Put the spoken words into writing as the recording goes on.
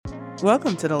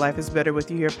Welcome to the Life is Better With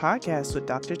You Here podcast with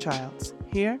Dr. Childs.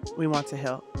 Here, we want to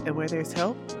help, and where there's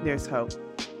help, there's hope.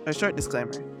 A short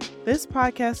disclaimer. This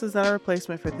podcast is not a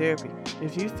replacement for therapy.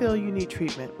 If you feel you need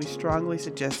treatment, we strongly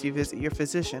suggest you visit your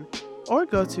physician or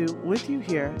go to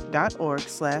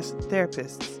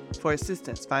withyouhere.org/therapists for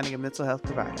assistance finding a mental health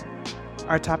provider.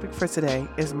 Our topic for today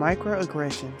is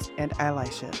Microaggressions and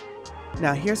Allyship.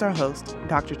 Now here's our host,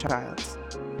 Dr. Childs.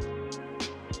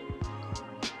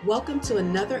 Welcome to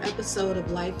another episode of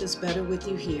Life is Better With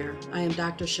You Here. I am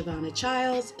Dr. Shavana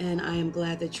Childs, and I am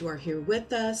glad that you are here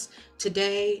with us.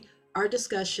 Today, our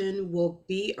discussion will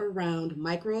be around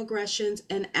microaggressions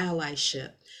and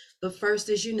allyship. But first,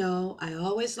 as you know, I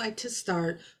always like to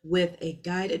start with a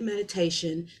guided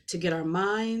meditation to get our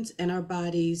minds and our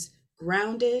bodies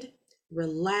grounded,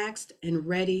 relaxed, and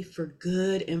ready for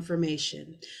good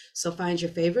information. So find your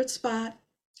favorite spot,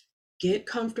 get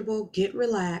comfortable, get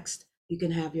relaxed. You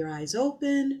can have your eyes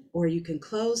open or you can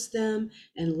close them,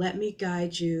 and let me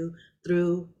guide you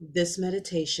through this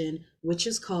meditation, which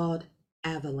is called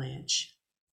Avalanche.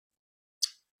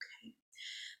 Okay.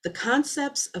 The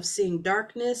concepts of seeing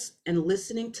darkness and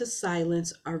listening to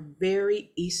silence are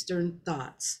very Eastern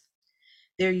thoughts.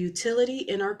 Their utility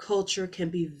in our culture can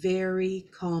be very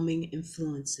calming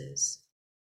influences.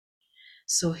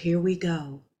 So here we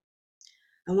go.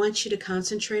 I want you to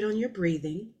concentrate on your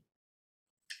breathing.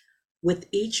 With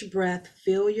each breath,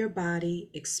 feel your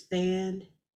body expand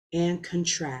and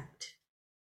contract.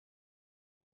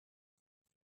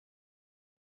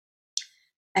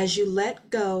 As you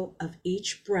let go of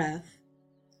each breath,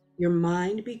 your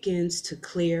mind begins to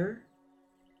clear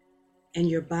and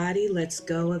your body lets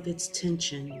go of its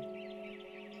tension,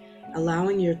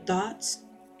 allowing your thoughts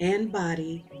and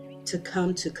body to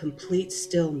come to complete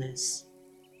stillness.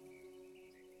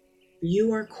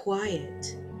 You are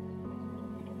quiet,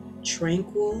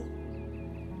 tranquil,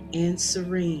 and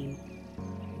serene.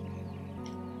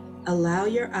 Allow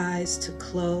your eyes to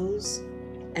close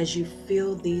as you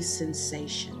feel these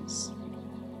sensations.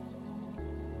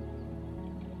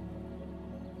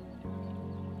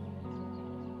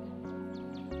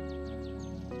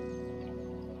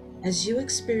 As you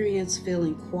experience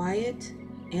feeling quiet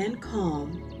and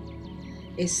calm,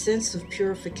 a sense of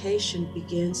purification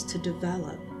begins to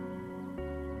develop.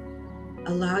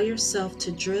 Allow yourself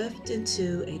to drift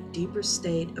into a deeper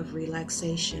state of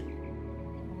relaxation,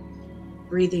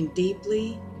 breathing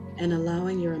deeply and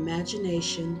allowing your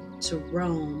imagination to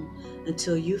roam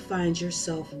until you find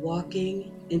yourself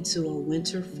walking into a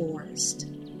winter forest.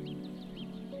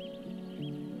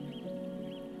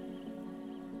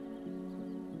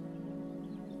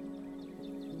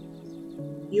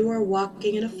 You are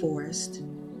walking in a forest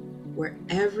where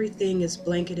everything is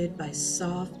blanketed by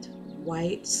soft,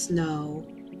 white snow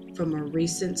from a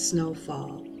recent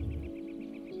snowfall.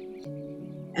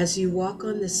 As you walk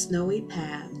on this snowy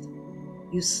path,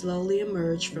 you slowly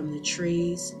emerge from the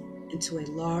trees into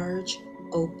a large,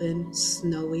 open,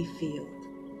 snowy field.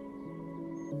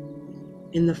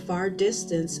 In the far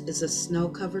distance is a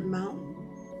snow-covered mountain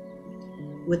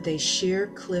with a sheer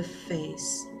cliff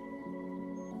face.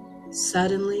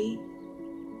 Suddenly,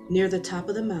 near the top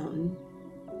of the mountain,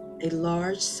 a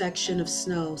large section of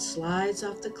snow slides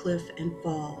off the cliff and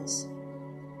falls,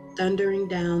 thundering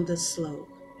down the slope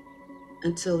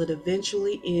until it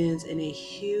eventually ends in a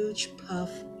huge puff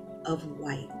of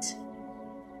white.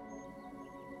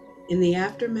 In the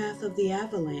aftermath of the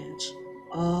avalanche,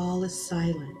 all is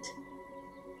silent.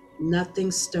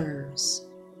 Nothing stirs.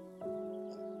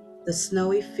 The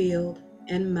snowy field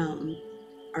and mountain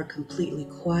are completely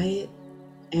quiet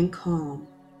and calm.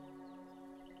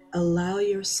 Allow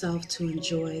yourself to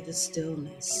enjoy the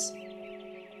stillness.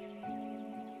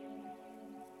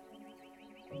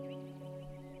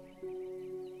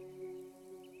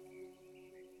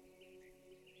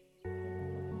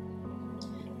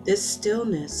 This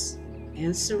stillness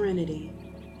and serenity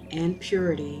and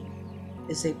purity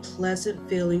is a pleasant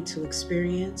feeling to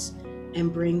experience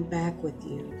and bring back with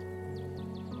you.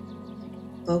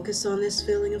 Focus on this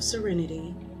feeling of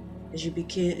serenity as you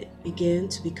begin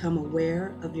to become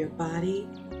aware of your body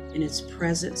and its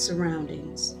present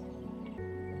surroundings.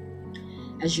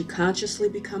 As you consciously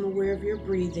become aware of your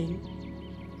breathing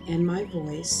and my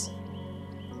voice,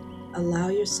 allow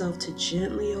yourself to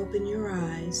gently open your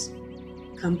eyes,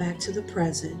 come back to the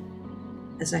present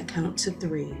as I count to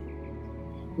 3,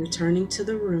 returning to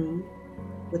the room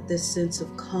with this sense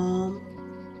of calm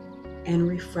and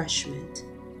refreshment,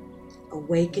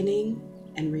 awakening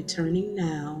and returning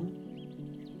now.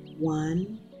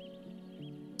 1,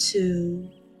 2,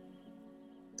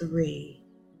 3.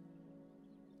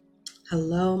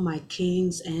 Hello, my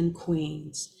kings and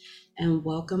queens, and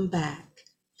welcome back.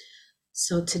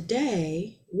 So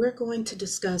today we're going to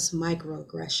discuss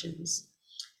microaggressions,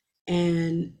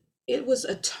 and it was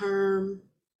a term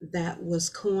that was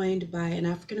coined by an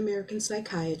African American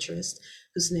psychiatrist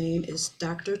whose name is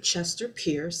Dr. Chester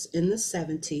Pierce in the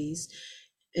 70s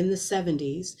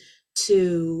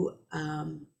to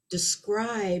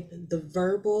describe the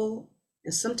verbal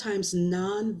and sometimes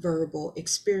nonverbal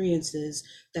experiences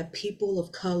that people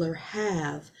of color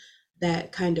have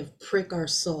that kind of prick our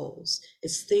souls.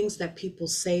 It's things that people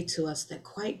say to us that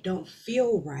quite don't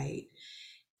feel right.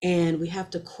 And we have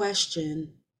to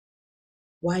question,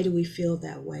 why do we feel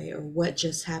that way? Or what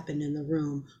just happened in the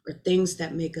room? Or things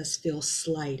that make us feel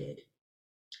slighted.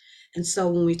 And so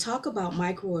when we talk about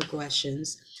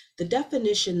microaggressions, the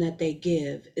definition that they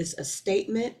give is a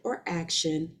statement or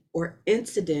action or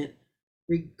incident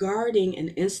regarding an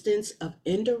instance of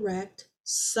indirect,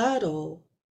 subtle,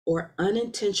 or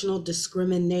unintentional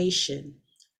discrimination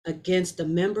against a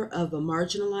member of a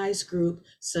marginalized group,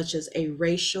 such as a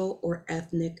racial or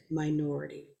ethnic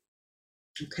minority.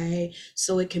 Okay,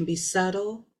 so it can be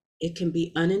subtle, it can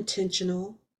be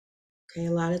unintentional. Okay,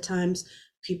 a lot of times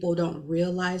people don't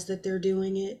realize that they're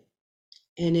doing it,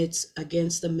 and it's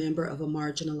against a member of a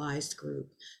marginalized group.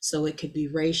 So it could be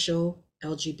racial,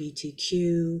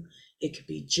 LGBTQ, it could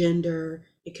be gender,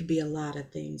 it could be a lot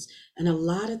of things. And a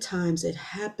lot of times it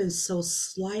happens so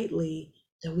slightly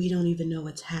that we don't even know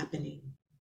it's happening.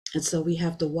 And so we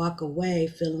have to walk away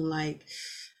feeling like,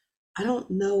 I don't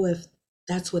know if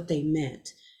that's what they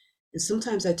meant. And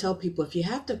sometimes I tell people, if you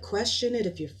have to question it,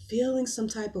 if you're feeling some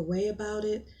type of way about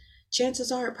it,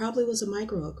 chances are it probably was a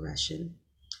microaggression.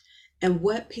 And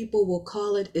what people will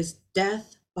call it is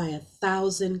death by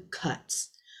 1,000 cuts,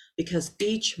 because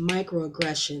each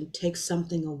microaggression takes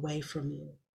something away from you.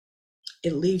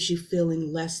 It leaves you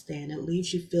feeling less than, it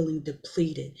leaves you feeling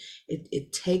depleted.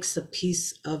 It takes a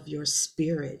piece of your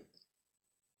spirit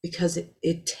because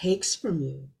it takes from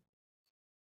you.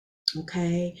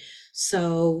 Okay,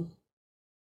 so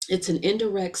it's an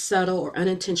indirect, subtle, or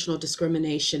unintentional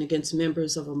discrimination against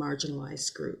members of a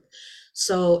marginalized group.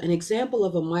 So an example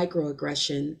of a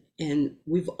microaggression, and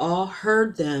we've all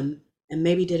heard them and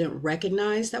maybe didn't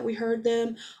recognize that we heard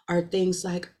them, are things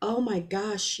like, oh my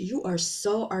gosh, you are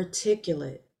so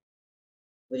articulate.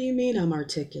 What do you mean I'm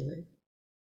articulate?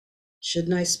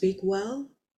 Shouldn't I speak well?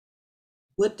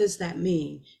 What does that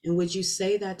mean? And would you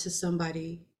say that to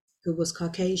somebody who was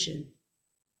Caucasian?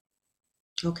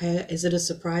 Okay, is it a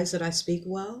surprise that I speak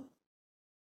well?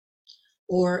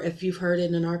 Or if you've heard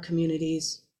it in our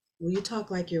communities, well, you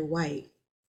talk like you're white.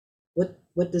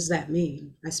 What does that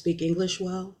mean? I speak English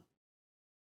well?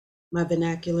 My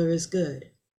vernacular is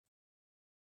good.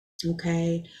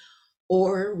 Okay.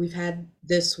 Or we've had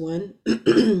this one,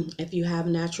 if you have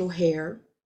natural hair,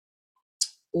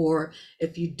 or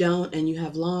if you don't and you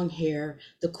have long hair,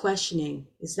 the questioning,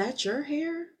 is that your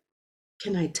hair?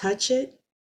 Can I touch it?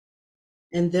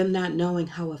 And them not knowing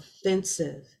how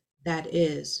offensive that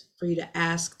is for you to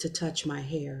ask to touch my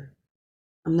hair.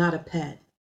 I'm not a pet.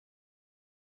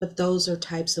 But those are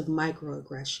types of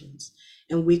microaggressions.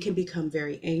 And we can become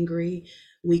very angry.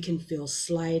 We can feel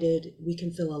slighted. We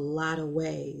can feel a lot of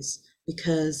ways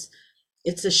because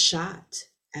it's a shot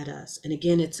at us. And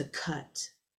again, it's a cut.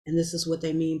 And this is what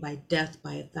they mean by death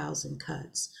by 1,000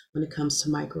 cuts when it comes to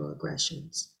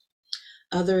microaggressions.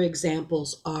 Other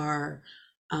examples are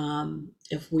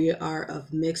if we are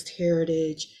of mixed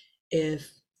heritage,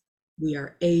 if we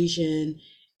are Asian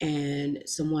and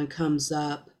someone comes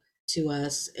up to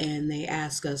us and they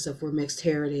ask us if we're mixed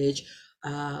heritage,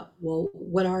 well,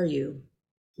 what are you?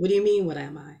 What do you mean, what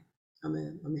am I? I'm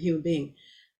a human being.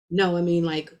 No, I mean,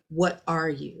 like, what are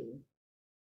you?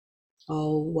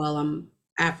 Oh, well, I'm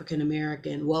African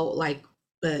American. Well, like,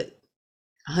 but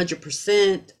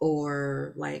 100%,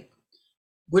 or like,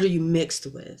 what are you mixed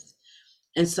with?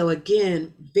 And so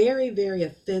again, very, very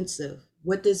offensive.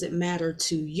 What does it matter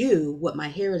to you what my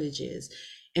heritage is?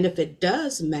 And if it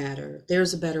does matter,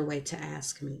 there's a better way to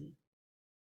ask me.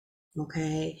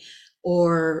 Okay.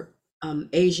 Or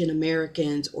Asian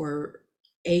Americans or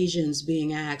Asians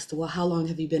being asked, well, how long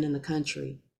have you been in the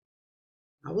country?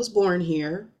 I was born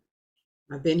here.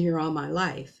 I've been here all my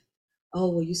life. Oh,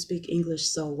 well, you speak English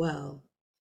so well.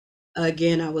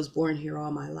 Again, I was born here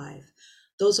all my life.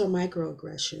 Those are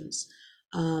microaggressions.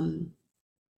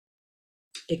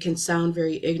 It can sound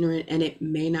very ignorant and it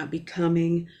may not be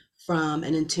coming from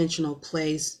an intentional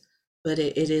place, but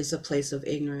it is a place of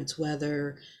ignorance,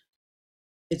 whether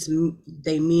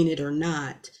they mean it or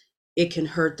not. It can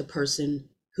hurt the person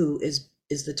who is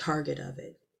the target of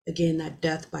it. Again, that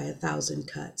death by 1,000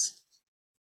 cuts.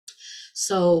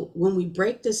 So when we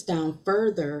break this down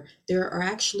further, there are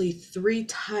actually three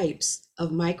types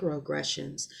of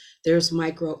microaggressions. There's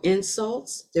micro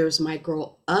insults, there's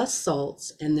micro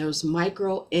assaults, and there's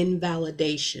micro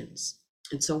invalidations.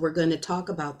 And so we're going to talk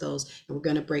about those and we're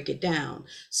going to break it down.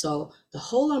 So the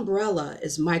whole umbrella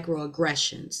is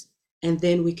microaggressions. And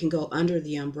then we can go under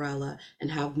the umbrella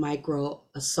and have micro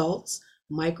assaults,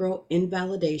 micro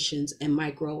invalidations, and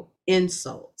micro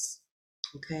insults.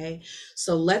 Okay,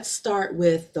 so let's start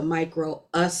with the micro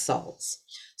assaults.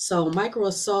 So micro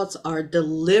assaults are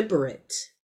deliberate.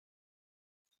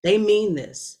 They mean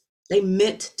this. They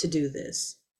meant to do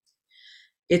this.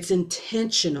 It's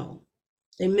intentional.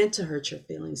 They meant to hurt your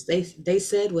feelings. They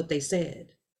said what they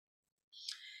said.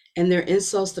 And they're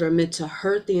insults that are meant to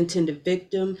hurt the intended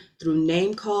victim through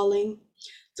name calling,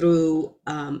 through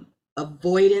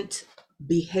avoidant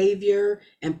behavior,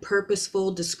 and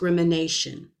purposeful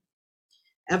discrimination.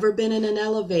 Ever been in an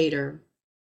elevator?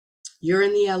 You're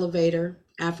in the elevator,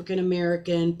 African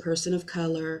American, person of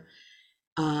color,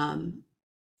 and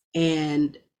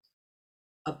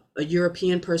a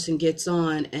European person gets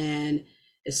on, and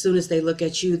as soon as they look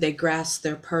at you, they grasp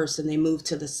their purse and they move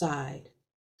to the side.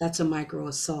 That's a micro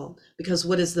assault, because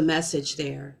what is the message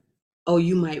there? Oh,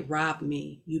 you might rob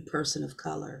me, you person of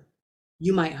color.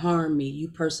 You might harm me, you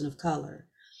person of color.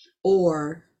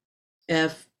 Or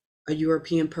if a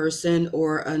European person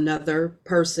or another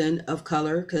person of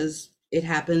color, because it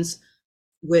happens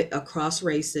with across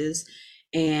races,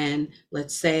 and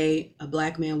let's say a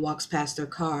Black man walks past their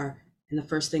car and the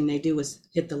first thing they do is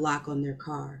hit the lock on their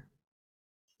car.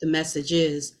 The message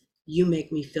is, you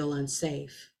make me feel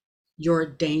unsafe. You're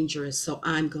dangerous, so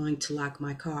I'm going to lock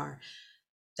my car.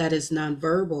 That is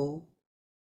nonverbal,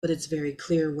 but it's very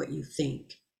clear what you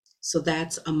think. So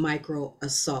that's a micro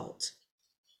assault.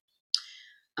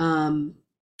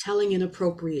 Telling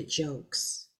inappropriate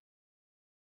jokes.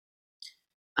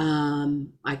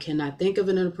 I cannot think of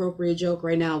an inappropriate joke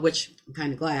right now, which I'm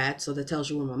kind of glad, so that tells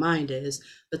you where my mind is,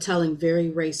 but telling very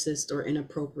racist or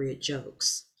inappropriate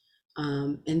jokes.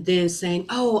 And then saying,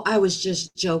 oh, I was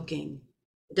just joking.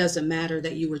 It doesn't matter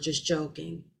that you were just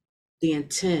joking. The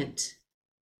intent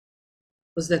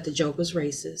was that the joke was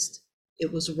racist,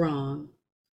 it was wrong,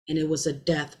 and it was a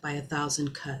death by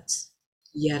 1,000 cuts,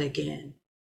 yet again.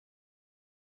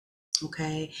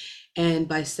 Okay. And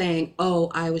by saying,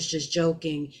 oh, I was just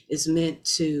joking, is meant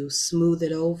to smooth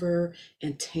it over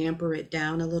and tamper it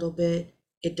down a little bit.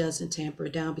 It doesn't tamper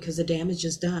it down because the damage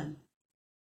is done.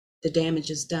 The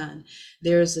damage is done.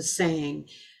 There's a saying,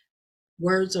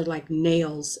 words are like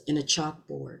nails in a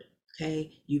chalkboard.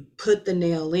 Okay. You put the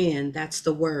nail in, that's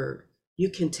the word. You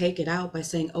can take it out by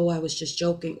saying, oh, I was just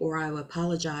joking, or I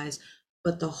apologize,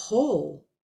 but the hole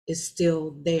is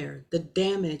still there. The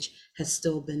damage has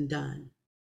still been done.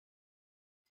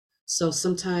 So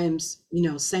sometimes,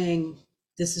 saying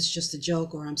this is just a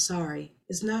joke or I'm sorry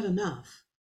is not enough.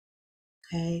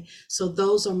 Okay. So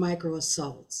those are micro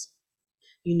assaults.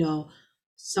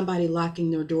 Somebody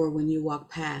locking their door when you walk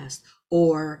past,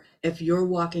 or if you're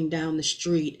walking down the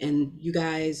street and you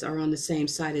guys are on the same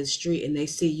side of the street and they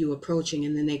see you approaching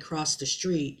and then they cross the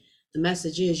street, the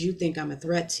message is, you think I'm a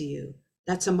threat to you.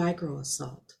 That's a micro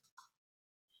assault.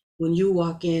 When you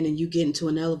walk in and you get into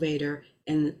an elevator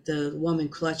and the woman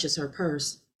clutches her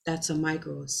purse, that's a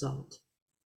micro assault.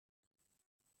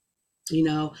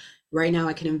 Right now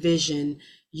I can envision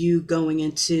you going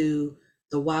into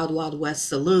the Wild Wild West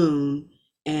saloon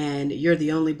and you're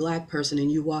the only Black person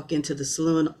and you walk into the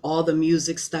saloon, all the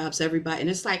music stops, everybody, and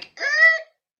it's like,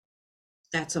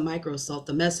 that's a micro assault.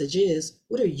 The message is,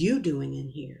 what are you doing in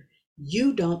here?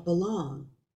 You don't belong.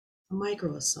 A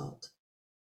micro assault.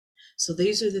 So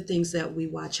these are the things that we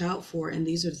watch out for, and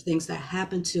these are the things that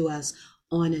happen to us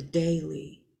on a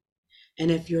daily.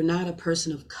 And if you're not a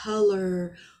person of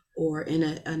color or in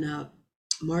a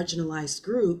marginalized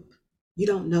group, you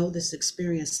don't know this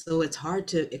experience. So it's hard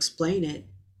to explain it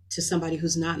to somebody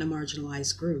who's not in a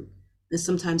marginalized group. And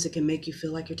sometimes it can make you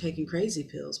feel like you're taking crazy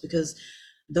pills, because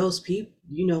those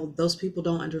people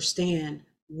don't understand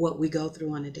what we go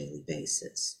through on a daily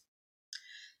basis.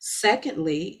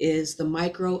 Secondly is the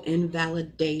micro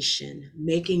invalidation,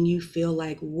 making you feel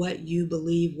like what you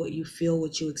believe, what you feel,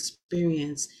 what you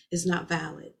experience is not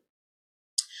valid.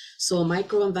 So a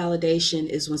micro invalidation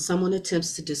is when someone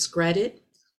attempts to discredit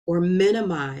or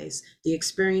minimize the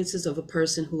experiences of a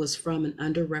person who is from an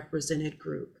underrepresented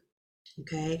group.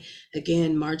 Okay,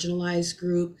 again, marginalized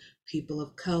group, people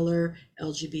of color,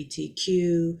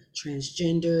 LGBTQ,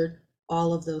 transgendered,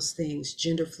 all of those things,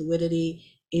 gender fluidity,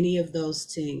 any of those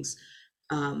things.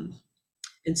 And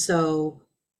so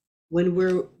when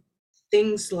we're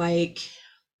things like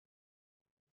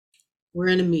we're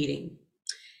in a meeting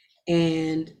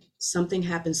and something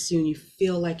happens to you and you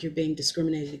feel like you're being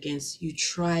discriminated against. You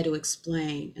try to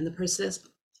explain, and the person says,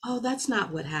 "Oh, that's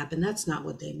not what happened. That's not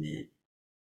what they meant."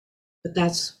 But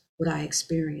that's what I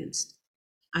experienced.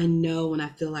 I know when I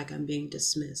feel like I'm being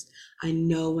dismissed. I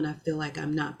know when I feel like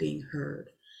I'm not being heard.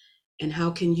 And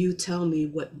how can you tell me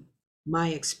what my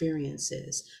experience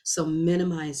is? So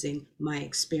minimizing my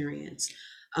experience.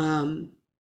 The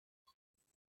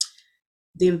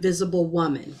invisible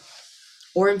woman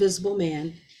or invisible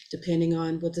man, depending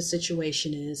on what the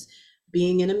situation is,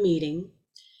 being in a meeting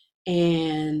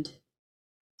and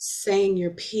saying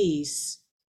your piece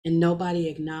and nobody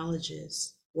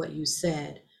acknowledges what you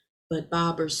said. But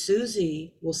Bob or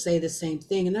Susie will say the same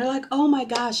thing. And they're like, "Oh my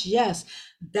gosh, yes,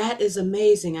 that is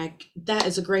amazing. That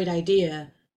is a great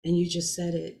idea." And you just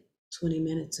said it 20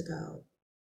 minutes ago.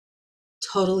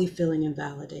 Totally feeling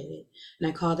invalidated. And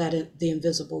I call that the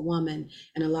invisible woman.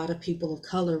 And a lot of people of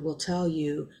color will tell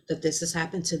you that this has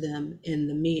happened to them in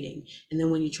the meeting. And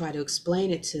then when you try to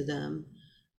explain it to them,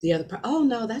 the other part, "Oh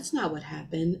no, that's not what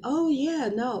happened. Oh yeah,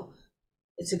 no,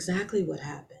 it's exactly what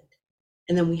happened."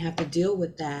 And then we have to deal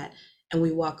with that. And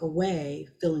we walk away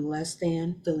feeling less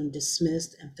than, feeling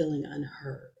dismissed, and feeling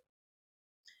unheard.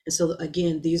 And so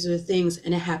again, these are the things,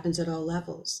 and it happens at all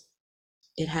levels.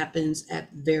 It happens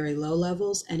at very low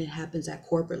levels and it happens at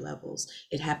corporate levels.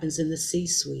 It happens in the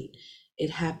C-suite. It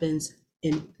happens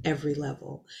in every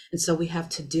level. And so we have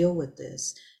to deal with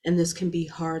this. And this can be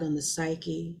hard on the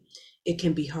psyche. It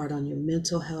can be hard on your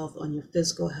mental health, on your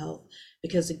physical health,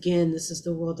 because again, this is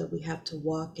the world that we have to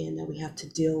walk in, that we have to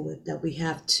deal with, that we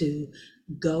have to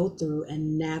go through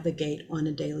and navigate on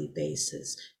a daily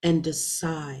basis and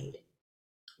decide,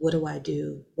 what do I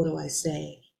do? What do I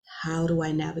say? How do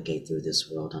I navigate through this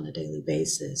world on a daily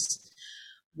basis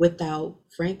without,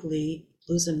 frankly,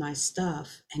 losing my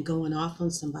stuff and going off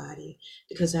on somebody?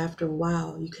 Because after a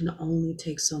while, you can only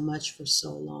take so much for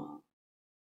so long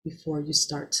before you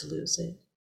start to lose it.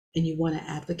 And you want to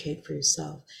advocate for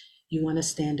yourself. You want to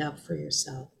stand up for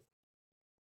yourself.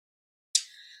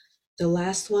 The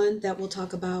last one that we'll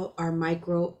talk about are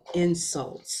micro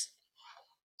insults.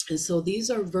 And so these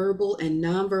are verbal and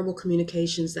nonverbal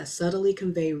communications that subtly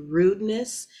convey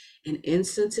rudeness and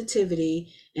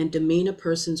insensitivity and demean a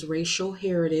person's racial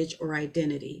heritage or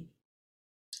identity.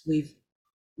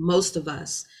 Most of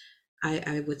us,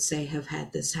 I would say, have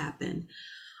had this happen.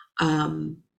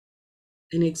 An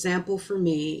example for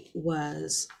me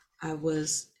was I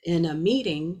was in a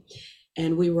meeting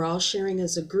and we were all sharing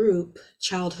as a group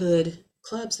childhood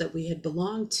clubs that we had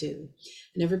belonged to.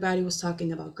 And everybody was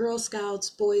talking about Girl Scouts,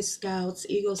 Boy Scouts,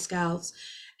 Eagle Scouts.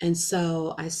 And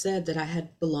so I said that I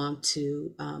had belonged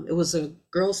to, it was a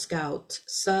Girl Scout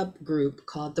subgroup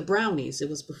called the Brownies. It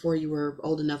was before you were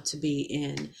old enough to be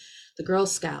in the Girl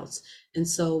Scouts. And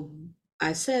so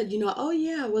I said, "Oh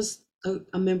yeah, I was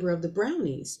a member of the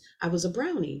Brownies. I was a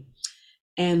Brownie."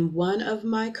 And one of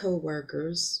my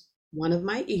coworkers, one of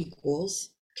my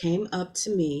equals, came up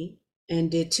to me and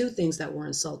did two things that were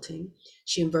insulting.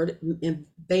 She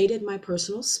invaded my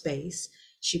personal space.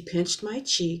 She pinched my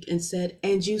cheek and said,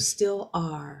 "And you still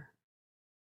are."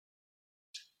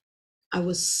 I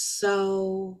was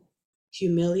so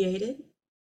humiliated.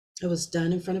 It was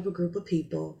done in front of a group of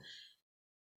people,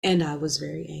 and I was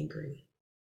very angry.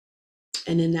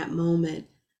 And in that moment,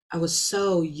 I was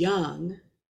so young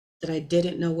that I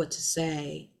didn't know what to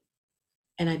say,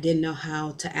 and I didn't know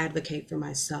how to advocate for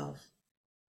myself.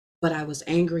 But I was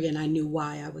angry and I knew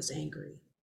why I was angry.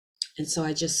 And so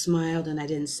I just smiled and I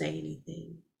didn't say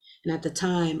anything. And at the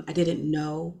time, I didn't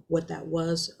know what that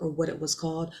was or what it was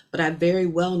called, but I very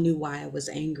well knew why I was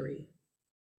angry,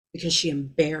 because she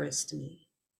embarrassed me.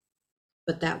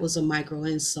 But that was a micro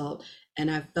insult.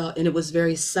 And it was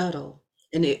very subtle.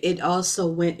 And it also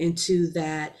went into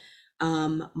that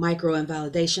micro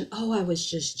invalidation. "Oh, I was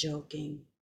just joking."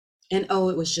 And "Oh,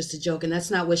 it was just a joke." And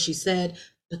that's not what she said,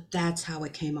 but that's how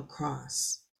it came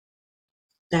across.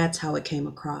 That's how it came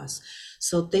across.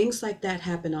 So things like that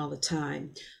happen all the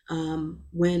time.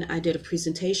 When I did a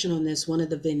presentation on this, one of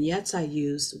the vignettes I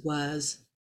used was,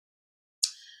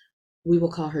 we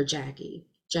will call her Jackie.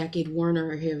 Jackie had worn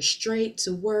her hair straight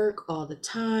to work all the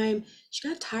time. She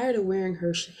got tired of wearing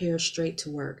her hair straight to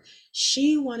work.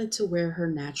 She wanted to wear her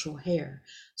natural hair.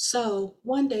 So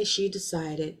one day she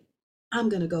decided, "I'm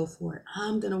going to go for it.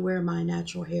 I'm going to wear my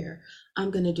natural hair.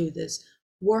 I'm going to do this."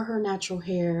 Wore her natural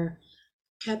hair,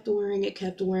 kept wearing it,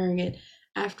 kept wearing it.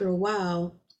 After a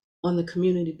while, on the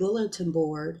community bulletin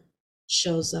board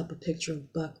shows up a picture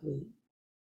of buckwheat.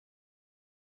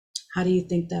 How do you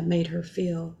think that made her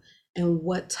feel? And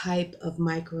what type of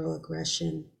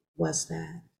microaggression was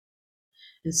that?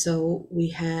 And so we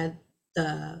had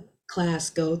the class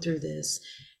go through this,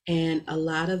 and a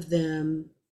lot of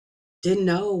them didn't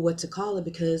know what to call it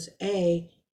because they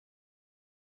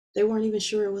weren't even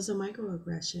sure it was a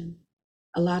microaggression.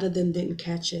 A lot of them didn't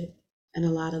catch it, and a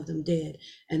lot of them did.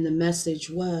 And the message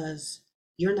was,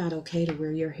 you're not okay to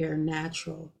wear your hair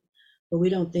natural. But we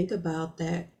don't think about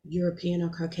that European or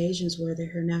Caucasians wear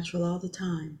their hair natural all the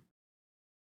time.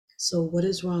 So what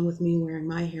is wrong with me wearing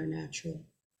my hair natural?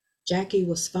 Jackie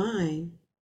was fine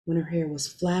when her hair was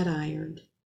flat ironed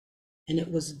and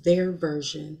it was their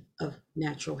version of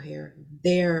natural hair,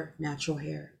 their natural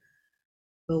hair.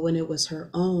 But when it was her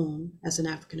own, as an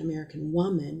African American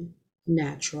woman,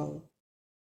 natural,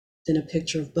 then a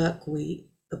picture of buckwheat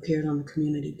appeared on the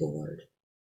community board.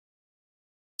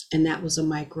 And that was a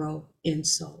micro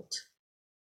insult.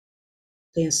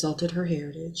 They insulted her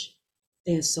heritage.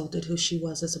 They insulted who she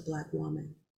was as a Black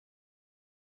woman,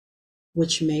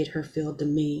 which made her feel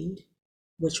demeaned,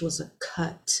 which was a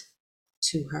cut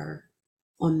to her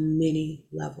on many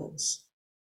levels.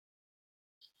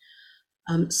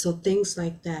 So things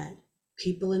like that.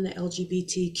 People in the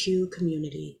LGBTQ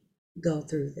community go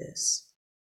through this.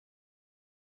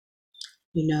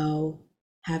 You know,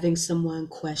 having someone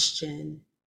question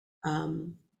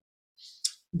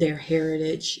their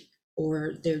heritage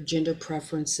or their gender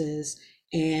preferences,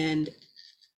 and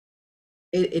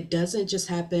it doesn't just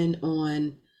happen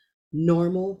on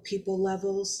normal people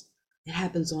levels, it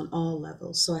happens on all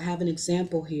levels. So I have an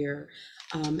example here,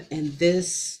 and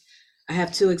this, I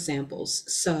have two examples.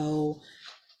 So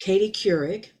Katie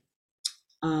Couric,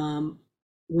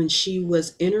 when she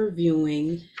was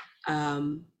interviewing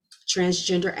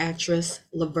transgender actress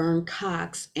Laverne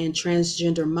Cox and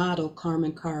transgender model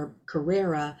Carmen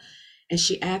Carrera, and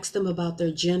she asked them about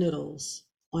their genitals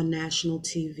on national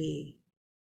TV.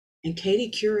 And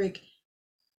Katie Couric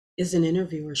is an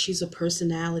interviewer. She's a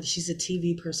personality. She's a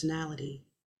TV personality.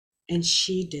 And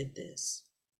she did this.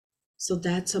 So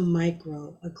that's a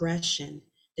microaggression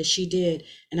that she did.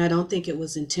 And I don't think it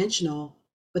was intentional,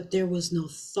 but there was no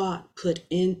thought put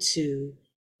into,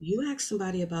 you ask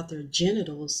somebody about their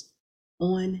genitals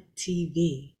on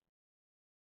TV.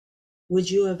 Would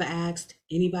you have asked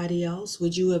anybody else?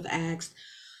 Would you have asked,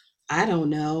 I don't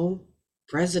know,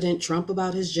 President Trump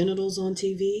about his genitals on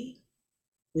TV?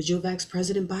 Would you have asked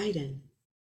President Biden?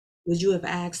 Would you have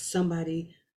asked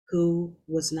somebody who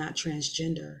was not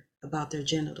transgender about their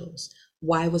genitals?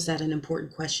 Why was that an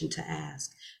important question to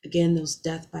ask? Again, those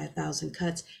death by 1,000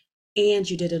 cuts, and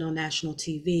you did it on national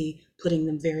TV, putting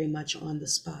them very much on the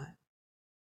spot.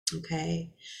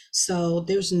 Okay, so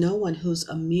there's no one who's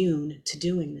immune to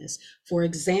doing this. For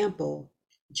example,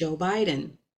 Joe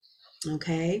Biden.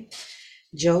 Okay,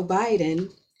 Joe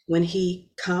Biden, when he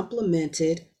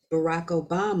complimented Barack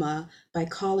Obama by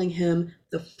calling him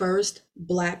the first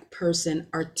Black person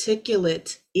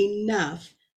articulate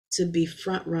enough to be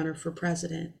front runner for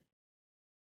president.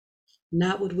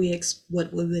 Not what we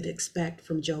would expect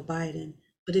from Joe Biden,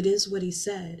 but it is what he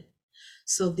said.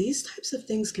 So these types of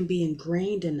things can be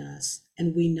ingrained in us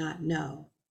and we not know.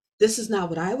 This is not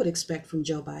what I would expect from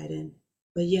Joe Biden,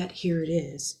 but yet here it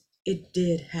is. It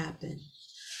did happen.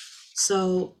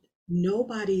 So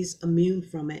nobody's immune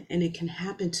from it, and it can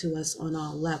happen to us on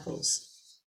all levels.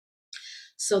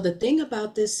 So the thing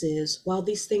about this is, while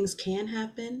these things can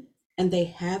happen, and they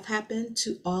have happened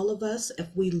to all of us, if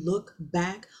we look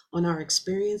back on our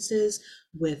experiences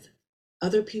with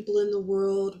other people in the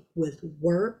world, with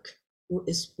work,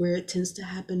 is where it tends to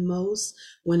happen most.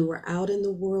 When we're out in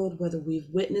the world, whether we've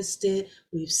witnessed it,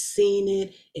 we've seen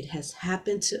it, it has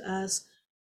happened to us,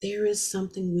 there is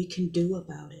something we can do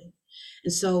about it.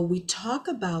 And so we talk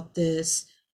about this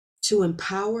to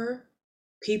empower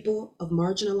people of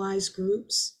marginalized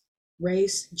groups,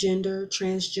 race, gender,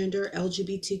 transgender,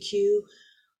 LGBTQ.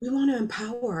 We want to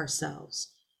empower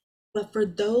ourselves. But for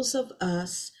those of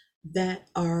us that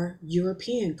are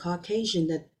European, Caucasian,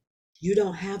 that you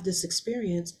don't have this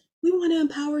experience, we want to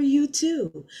empower you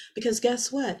too. Because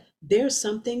guess what? There's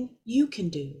something you can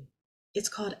do. It's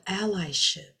called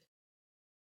allyship.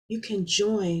 You can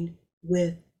join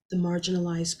with the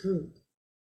marginalized group.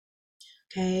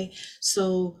 Okay,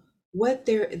 so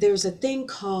there's a thing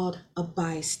called a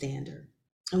bystander.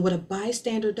 And what a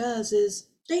bystander does is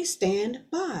they stand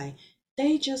by.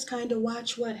 They just kind of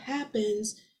watch what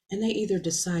happens and they either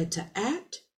decide to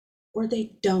act or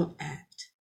they don't act.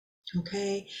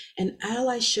 Okay, and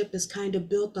allyship is kind of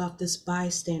built off this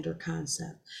bystander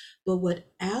concept. But what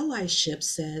allyship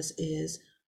says is,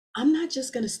 I'm not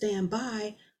just going to stand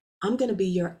by, I'm going to be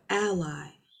your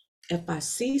ally. If I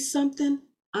see something,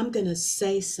 I'm going to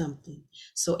say something.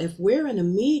 So if we're in a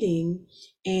meeting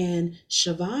and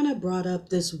Shavana brought up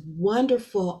this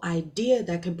wonderful idea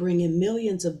that could bring in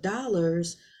millions of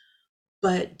dollars,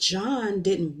 but John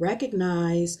didn't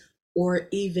recognize or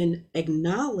even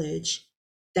acknowledge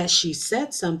that she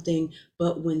said something.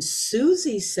 But when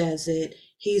Susie says it,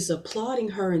 he's applauding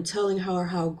her and telling her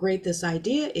how great this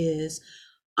idea is.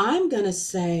 I'm going to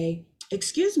say,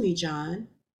 excuse me, John,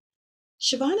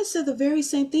 Shavana said the very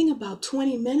same thing about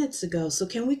 20 minutes ago. So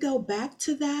can we go back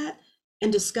to that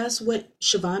and discuss what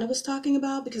Shavana was talking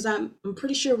about? Because I'm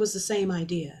pretty sure it was the same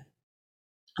idea.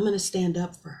 I'm going to stand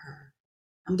up for her.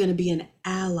 I'm going to be an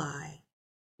ally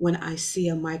when I see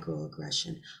a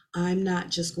microaggression. I'm not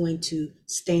just going to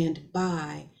stand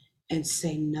by and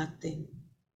say nothing,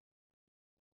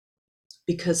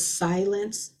 because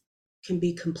silence can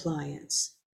be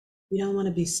compliance. We don't want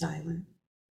to be silent.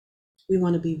 We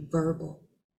want to be verbal.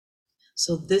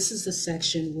 So this is the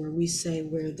section where we say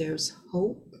where there's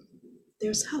hope,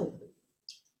 there's help.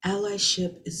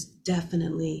 Allyship is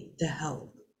definitely the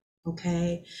help,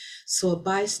 okay? So a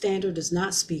bystander does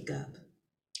not speak up.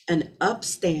 An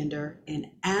upstander,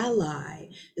 an ally,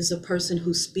 is a person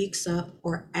who speaks up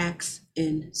or acts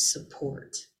in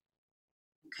support,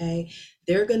 okay?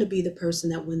 They're going to be the person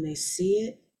that when they see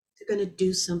it, they're going to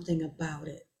do something about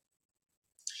it.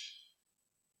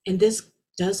 And this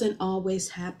doesn't always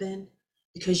happen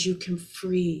because you can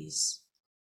freeze.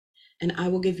 And I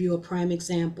will give you a prime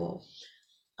example.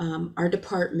 Our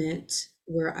department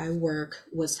where I work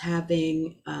was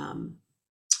having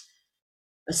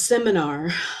a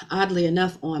seminar, oddly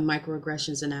enough, on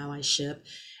microaggressions and allyship.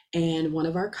 And one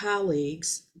of our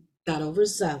colleagues got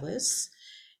overzealous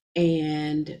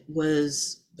and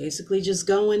was basically just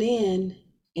going in,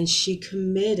 and she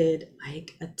committed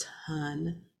like a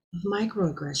ton of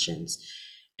microaggressions.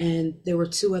 And there were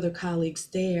two other colleagues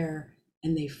there,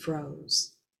 and they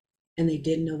froze. And they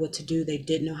didn't know what to do. They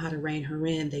didn't know how to rein her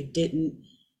in. They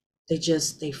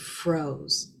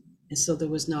froze. And so there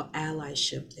was no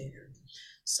allyship there.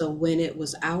 So when it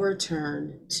was our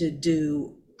turn to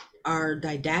do our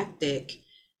didactic,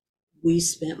 we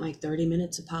spent like 30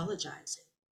 minutes apologizing.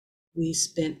 We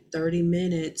spent 30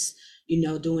 minutes,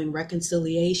 doing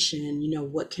reconciliation,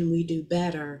 what can we do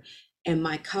better? And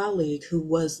my colleague who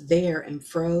was there and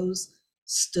froze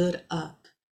stood up,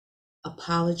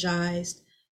 apologized,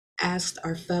 asked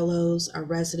our fellows, our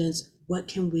residents, what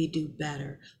can we do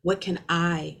better? What can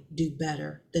I do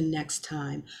better the next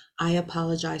time? I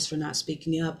apologize for not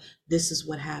speaking up. This is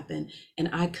what happened. And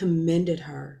I commended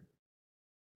her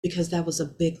because that was a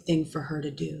big thing for her to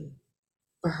do,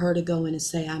 for her to go in and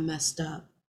say, I messed up.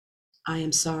 I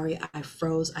am sorry. I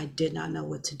froze. I did not know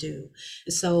what to do.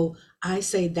 And so I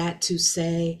say that to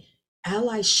say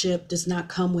allyship does not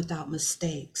come without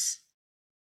mistakes.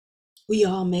 We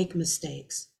all make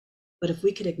mistakes. But if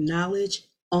we could acknowledge,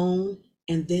 own,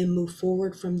 and then move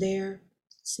forward from there,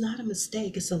 it's not a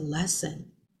mistake, it's a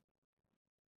lesson.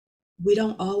 We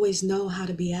don't always know how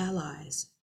to be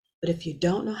allies. But if you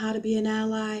don't know how to be an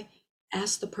ally,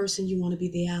 ask the person you want to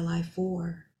be the ally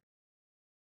for.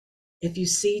 If you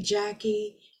see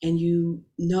Jackie and you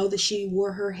know that she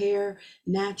wore her hair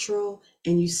natural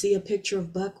and you see a picture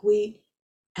of buckwheat,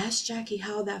 ask Jackie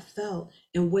how that felt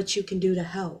and what you can do to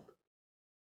help.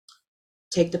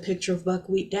 Take the picture of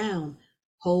buckwheat down,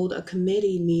 hold a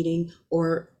committee meeting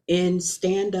or in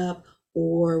stand up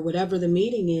or whatever the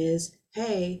meeting is.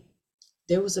 Hey,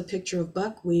 there was a picture of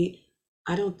buckwheat.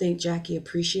 I don't think Jackie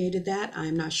appreciated that.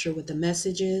 I'm not sure what the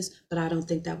message is, but I don't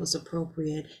think that was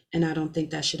appropriate. And I don't think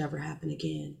that should ever happen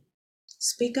again.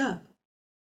 Speak up.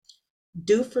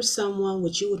 Do for someone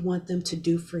what you would want them to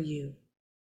do for you.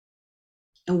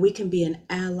 And we can be an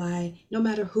ally no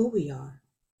matter who we are.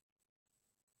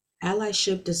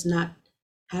 Allyship does not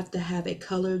have to have a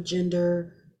color,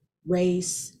 gender,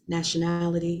 race,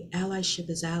 nationality. Allyship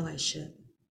is allyship.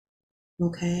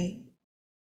 Okay?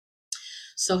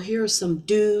 So here are some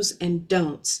do's and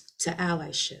don'ts to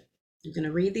allyship. I'm going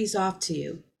to read these off to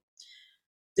you.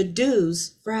 The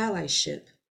do's for allyship: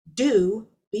 do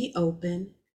be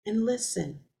open and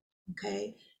listen.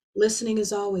 Okay? Listening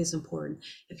is always important.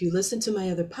 If you listen to my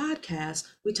other podcasts,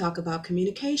 we talk about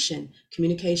communication.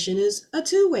 Communication is a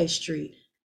two-way street.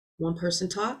 One person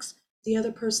talks, the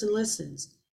other person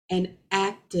listens. And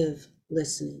active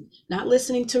listening, not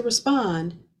listening to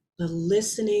respond, but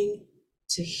listening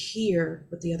to hear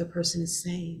what the other person is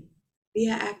saying. Be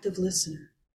an active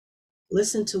listener.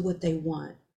 Listen to what they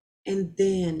want and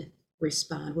then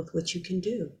respond with what you can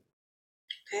do.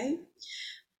 Okay?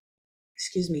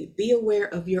 Be aware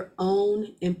of your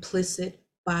own implicit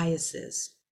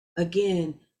biases.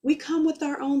 Again, we come with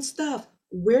our own stuff.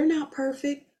 We're not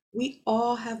perfect. We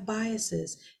all have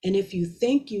biases. And if you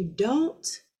think you don't,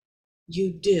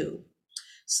 you do.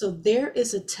 So there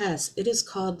is a test. It is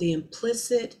called the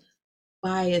implicit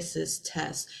biases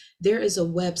test. There is a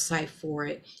website for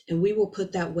it, and we will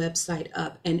put that website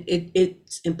up. And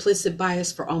it's implicit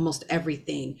bias for almost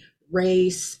everything: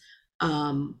 race,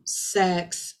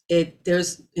 sex.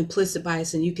 There's implicit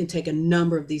bias, and you can take a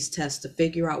number of these tests to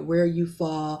figure out where you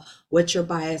fall, what your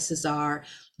biases are.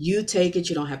 You take it.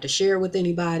 You don't have to share it with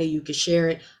anybody. You can share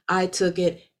it. I took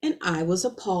it, and I was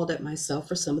appalled at myself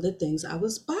for some of the things I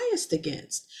was biased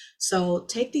against. So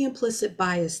take the implicit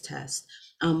bias test.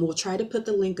 We'll try to put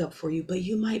the link up for you, but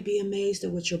you might be amazed at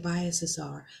what your biases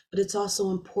are. But it's also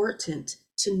important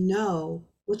to know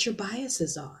what your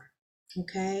biases are.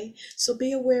 Okay, so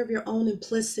be aware of your own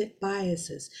implicit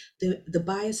biases, the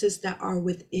biases that are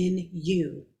within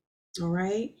you. All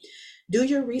right, do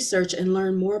your research and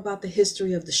learn more about the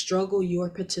history of the struggle you're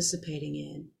participating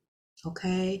in.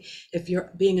 Okay, if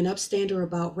you're being an upstander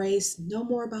about race, know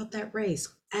more about that race.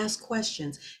 Ask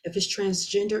questions. If it's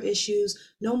transgender issues,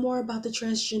 know more about the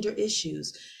transgender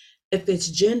issues. If it's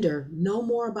gender, know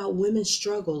more about women's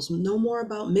struggles, know more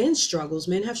about men's struggles.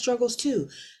 Men have struggles too.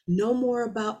 Know more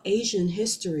about Asian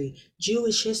history,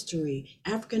 Jewish history,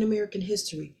 African American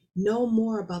history. Know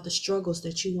more about the struggles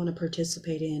that you want to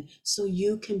participate in so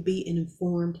you can be an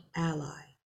informed ally.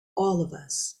 All of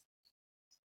us.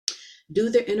 Do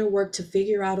the inner work to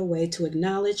figure out a way to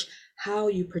acknowledge how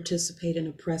you participate in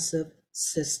oppressive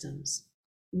systems.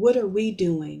 What are we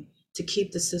doing to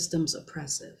keep the systems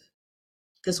oppressive?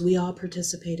 Because we all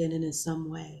participate in it in some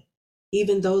way.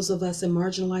 Even those of us in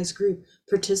marginalized group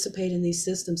participate in these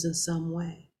systems in some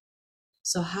way.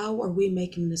 So how are we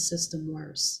making the system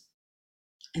worse?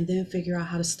 And then figure out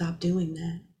how to stop doing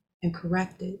that and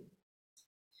correct it.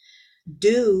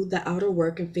 Do the outer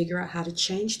work and figure out how to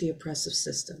change the oppressive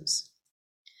systems.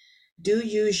 Do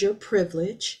use your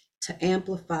privilege to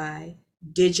amplify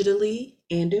digitally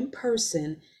and in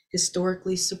person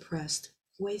historically suppressed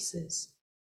voices.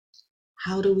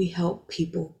 How do we help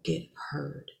people get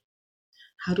heard?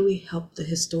 How do we help the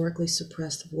historically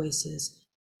suppressed voices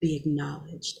be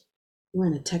acknowledged? We're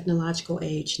in a technological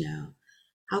age now.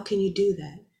 How can you do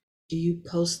that? Do you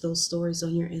post those stories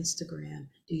on your Instagram?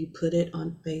 Do you put it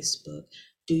on Facebook?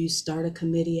 Do you start a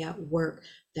committee at work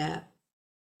that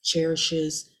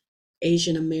cherishes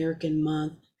Asian American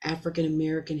Month, African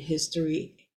American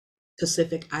history,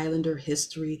 Pacific Islander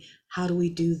history? How do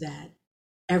we do that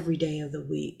every day of the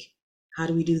week? How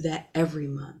do we do that every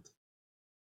month?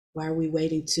 Why are we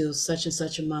waiting till such and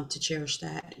such a month to cherish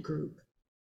that group?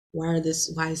 Why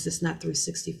is this not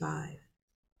 365?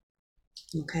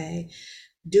 Okay.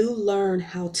 Do learn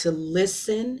how to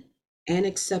listen and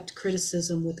accept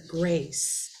criticism with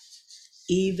grace,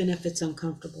 even if it's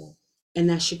uncomfortable. And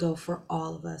that should go for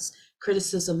all of us.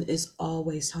 Criticism is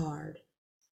always hard,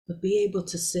 but be able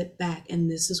to sit back, and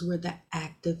this is where the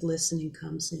active listening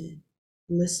comes in.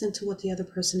 Listen to what the other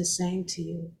person is saying to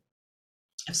you.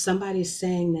 If somebody's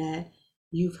saying that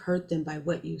you've hurt them by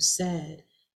what you said,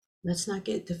 let's not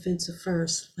get defensive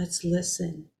first. Let's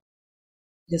listen.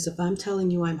 Because if I'm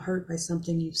telling you I'm hurt by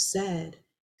something you've said,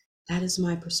 that is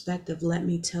my perspective. Let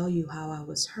me tell you how I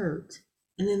was hurt,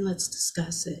 and then let's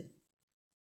discuss it.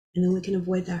 And then we can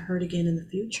avoid that hurt again in the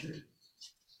future.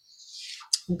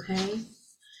 Okay?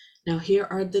 Now, here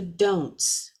are the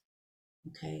don'ts,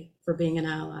 okay, for being an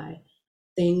ally.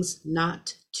 Things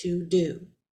not to do.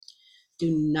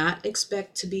 Do not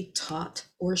expect to be taught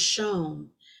or shown.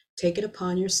 Take it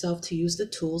upon yourself to use the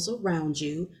tools around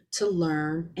you to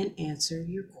learn and answer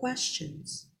your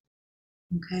questions.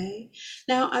 Okay?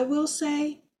 Now, I will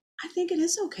say, I think it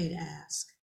is okay to ask.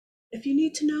 If you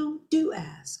need to know, do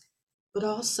ask, but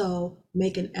also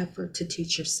make an effort to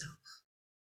teach yourself.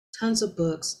 Tons of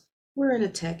books. We're in a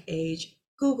tech age.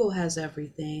 Google has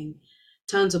everything.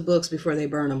 Tons of books before they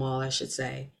burn them all, I should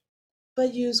say.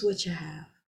 But use what you have,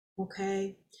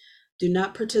 okay? Do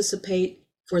not participate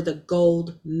for the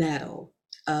gold medal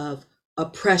of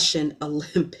oppression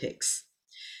Olympics.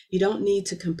 You don't need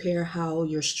to compare how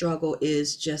your struggle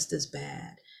is just as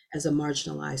bad as a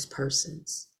marginalized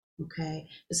person's, okay?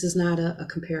 This is not a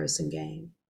comparison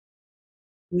game.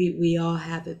 We all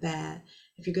have it bad.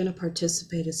 If you're going to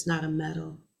participate, it's not a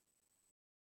medal.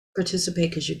 Participate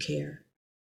because you care.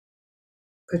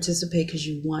 Participate because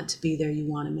you want to be there, you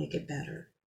want to make it better.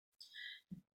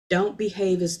 Don't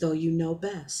behave as though you know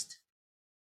best.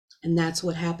 And that's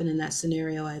what happened in that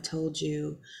scenario I told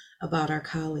you about our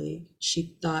colleague.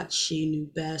 She thought she knew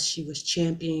best. She was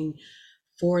championing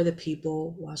for the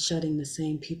people while shutting the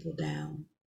same people down.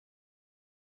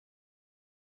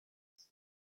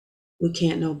 We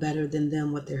can't know better than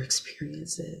them what their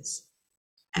experience is.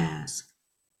 Ask,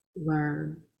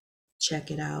 learn,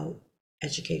 check it out,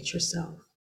 educate yourself.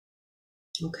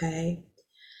 Okay?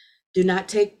 Do not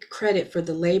take credit for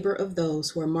the labor of those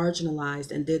who are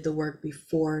marginalized and did the work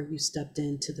before you stepped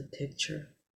into the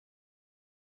picture.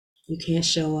 You can't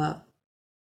show up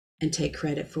and take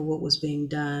credit for what was being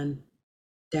done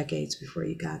decades before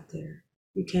you got there.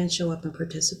 You can't show up and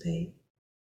participate.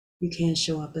 You can't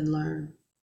show up and learn.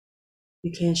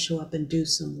 You can't show up and do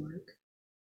some work.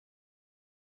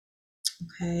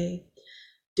 Okay?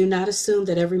 Do not assume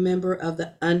that every member of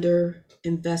the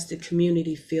underinvested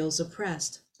community feels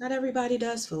oppressed. Not everybody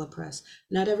does feel oppressed.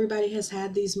 Not everybody has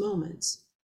had these moments.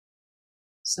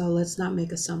 So let's not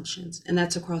make assumptions. And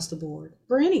that's across the board.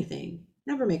 For anything,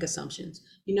 never make assumptions.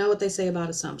 You know what they say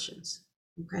about assumptions,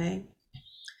 okay?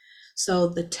 So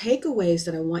the takeaways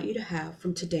that I want you to have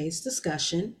from today's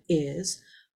discussion is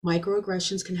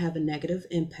microaggressions can have a negative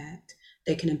impact.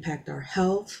 They can impact our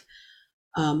health,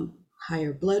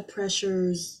 higher blood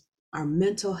pressures, our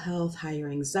mental health, higher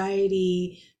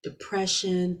anxiety,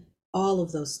 depression, all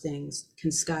of those things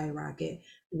can skyrocket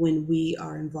when we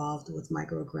are involved with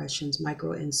microaggressions,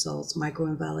 micro insults, micro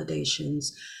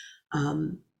invalidations,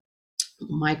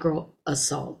 micro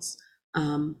assaults.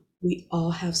 We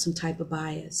all have some type of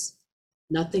bias.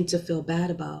 Nothing to feel bad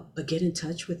about, but get in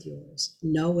touch with yours.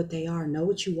 Know what they are. Know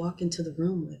what you walk into the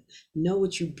room with. Know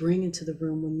what you bring into the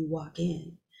room when you walk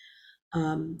in.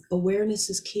 Awareness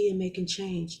is key in making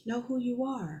change. Know who you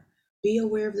are. Be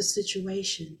aware of the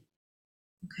situation.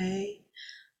 Okay?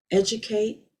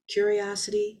 Educate,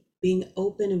 curiosity, being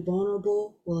open and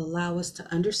vulnerable will allow us to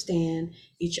understand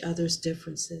each other's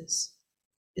differences.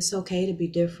 It's okay to be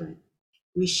different.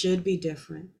 We should be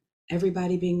different.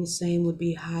 Everybody being the same would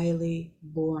be highly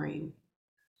boring.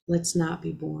 Let's not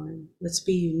be boring. Let's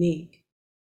be unique.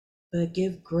 But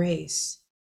give grace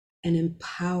and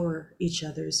empower each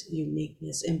other's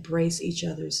uniqueness. Embrace each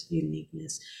other's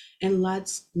uniqueness. And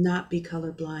let's not be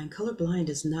colorblind. Colorblind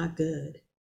is not good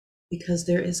because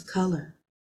there is color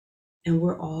and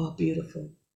we're all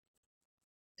beautiful.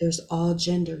 There's all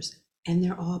genders and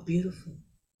they're all beautiful.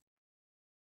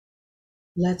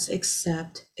 Let's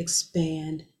accept,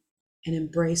 expand, and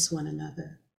embrace one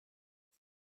another.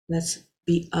 Let's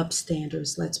be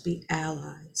upstanders. Let's be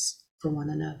allies for one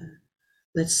another.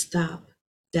 Let's stop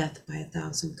death by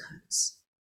 1,000 cuts.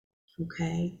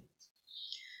 Okay?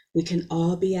 We can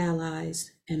all be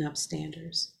allies and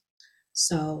upstanders.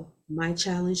 So my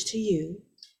challenge to you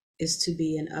is to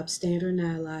be an upstander and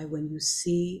ally when you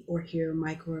see or hear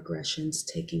microaggressions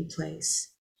taking place.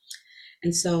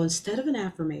 And so instead of an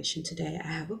affirmation today, I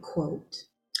have a quote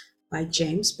by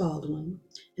James Baldwin,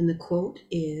 and the quote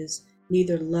is,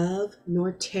 "Neither love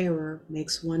nor terror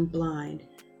makes one blind.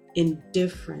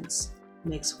 Indifference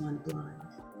makes one blind."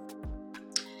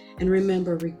 And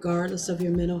remember, regardless of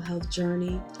your mental health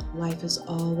journey, life is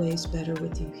always better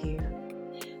with you here.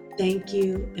 Thank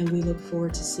you, and we look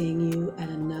forward to seeing you at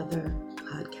another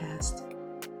podcast.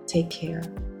 Take care.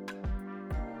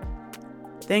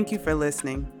 Thank you for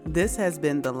listening. This has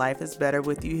been the Life is Better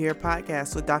With You Here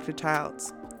podcast with Dr.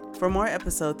 Childs. For more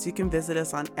episodes, you can visit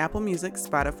us on Apple Music,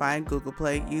 Spotify, Google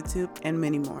Play, YouTube, and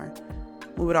many more.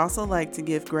 We would also like to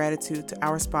give gratitude to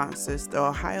our sponsors, the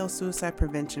Ohio Suicide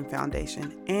Prevention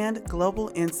Foundation and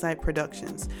Global Insight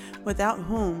Productions, without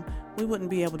whom we wouldn't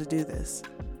be able to do this.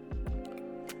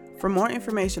 For more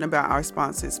information about our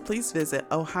sponsors, please visit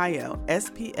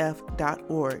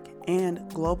ohiospf.org and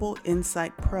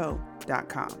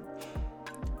globalinsightpro.com.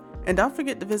 And don't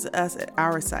forget to visit us at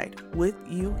our site,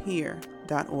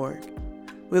 withyouhere.org.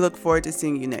 We look forward to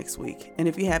seeing you next week. And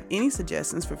if you have any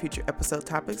suggestions for future episode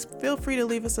topics, feel free to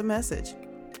leave us a message.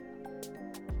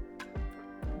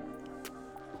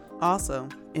 Also,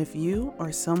 if you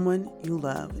or someone you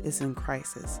love is in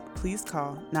crisis, please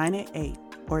call 988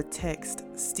 or text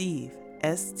Steve,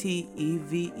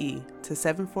 STEVE, to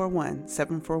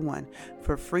 741-741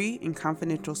 for free and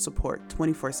confidential support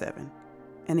 24/7.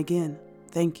 And again,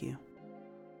 thank you.